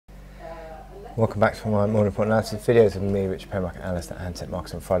Welcome back to my morning report analysis videos of me, Rich Market Analyst at Hantec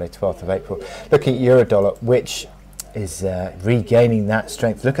Markets on Friday 12th of April. Looking at euro dollar, which is regaining that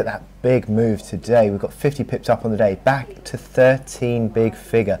strength. Look at that big move today. We've got 50 pips up on the day, back to 13 big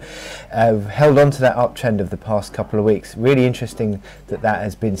figure. We've held on to that uptrend of the past couple of weeks. Really interesting that that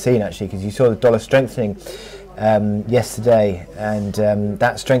has been seen actually, because you saw the dollar strengthening yesterday, and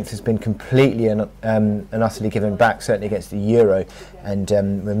that strength has been completely and utterly given back, certainly against the euro, and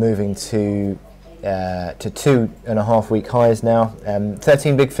we're moving to 2.5 week highs now.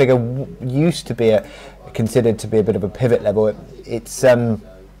 13 big figure used to be considered to be a bit of a pivot level. It's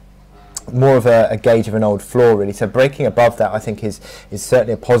more of a gauge of an old floor, really. So breaking above that, I think, is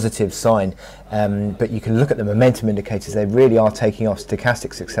certainly a positive sign. But you can look at the momentum indicators; they really are taking off.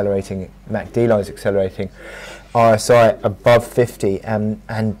 Stochastics accelerating, MACD lines accelerating, RSI above 50,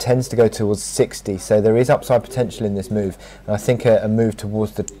 and tends to go towards 60. So there is upside potential in this move, and I think a move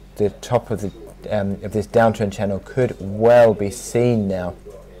towards the top of this downtrend channel could well be seen now.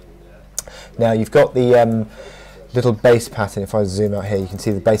 Now you've got the little base pattern. If I zoom out here, you can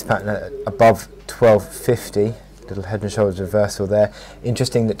see the base pattern above 1250, little head and shoulders reversal there.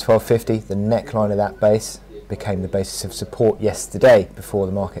 Interesting that 1250, the neckline of that base, became the basis of support yesterday before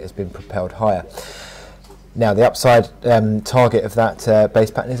the market has been propelled higher. Now the upside target of that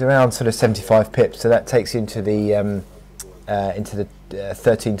base pattern is around sort of 75 pips, so that takes you into the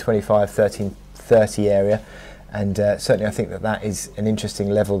 1325, 1330 area. And certainly I think that is an interesting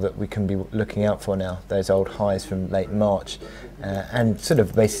level that we can be looking out for now, those old highs from late March, and sort of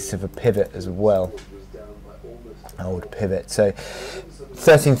the basis of a pivot as well, old pivot. So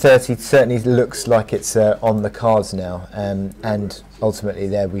 1330 certainly looks like it's on the cards now, and ultimately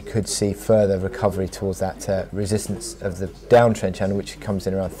there we could see further recovery towards that resistance of the downtrend channel, which comes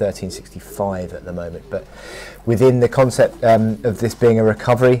in around 1365 at the moment. But within the concept of this being a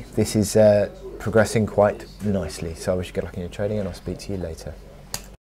recovery, this is progressing quite nicely. So I wish you good luck in your trading, and I'll speak to you later.